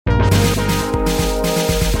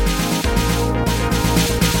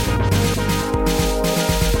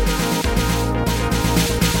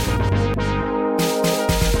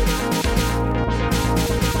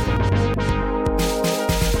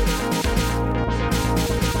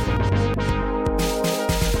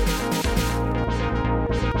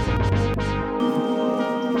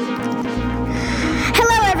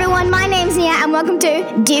welcome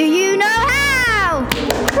to Do You Know How?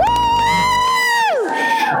 Woo!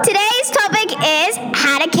 Today's topic is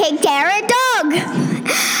how to take care of a dog.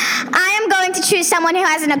 I am going to choose someone who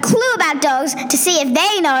hasn't a clue about dogs to see if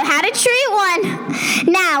they know how to treat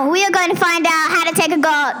one. Now, we are going to find out how to take a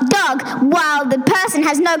dog while the person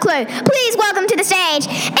has no clue. Please welcome to the stage,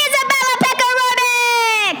 Isabella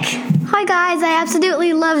Pekarovic! Hi guys, I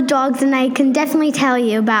absolutely love dogs and I can definitely tell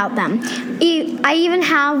you about them. I even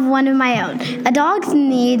have one of my own. A dog's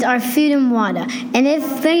needs are food and water. And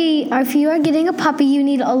if you are getting a puppy, you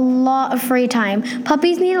need a lot of free time.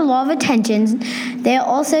 Puppies need a lot of attention. They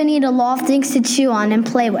also need a lot of things to chew on and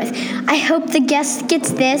play with. I hope the guest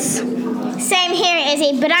gets this. Same here,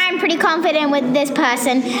 Izzy, but I'm pretty confident with this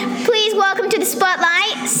person. Please welcome to the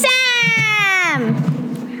spotlight, Sam!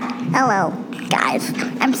 Hello, guys.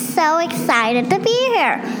 I'm so excited to be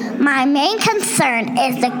here. My main concern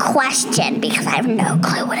is the question because I have no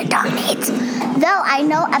clue what a dog needs. Though I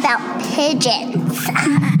know about pigeons.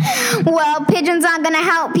 Well, pigeons aren't going to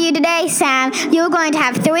help you today, Sam. You're going to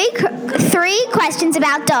have three questions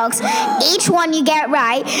about dogs. Each one you get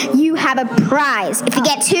right, you have a prize. If you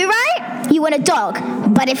get 2 right, you win a dog.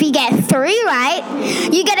 But if you get 3 right,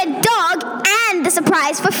 you get a dog and the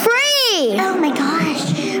surprise for free. Oh my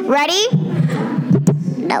gosh. Ready?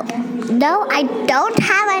 No, I don't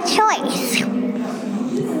have a choice.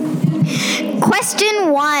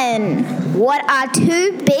 Question 1. What are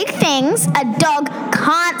 2 big things a dog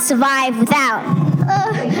can't survive without?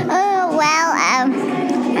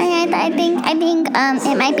 I think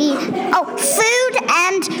it might be food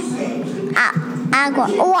and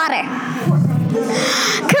water.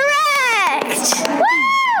 Correct!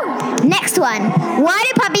 Woo! Next one. Why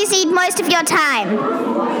do puppies eat most of your time?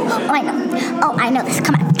 I know this.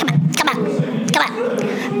 Come on.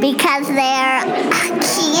 Because they're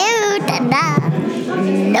cute and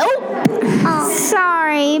Nope.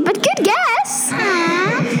 Sorry, but good guess.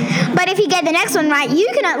 But if you get the next one right, you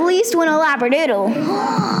can at least win a Labradoodle.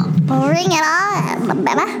 Bring it on,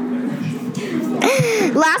 baby.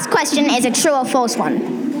 Last question is a true or false one.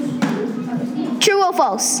 True or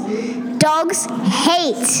false? Dogs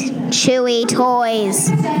hate chewy toys.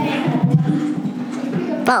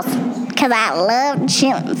 False. Because I love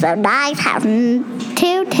chewing, so dogs have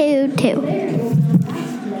two.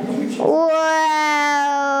 Well,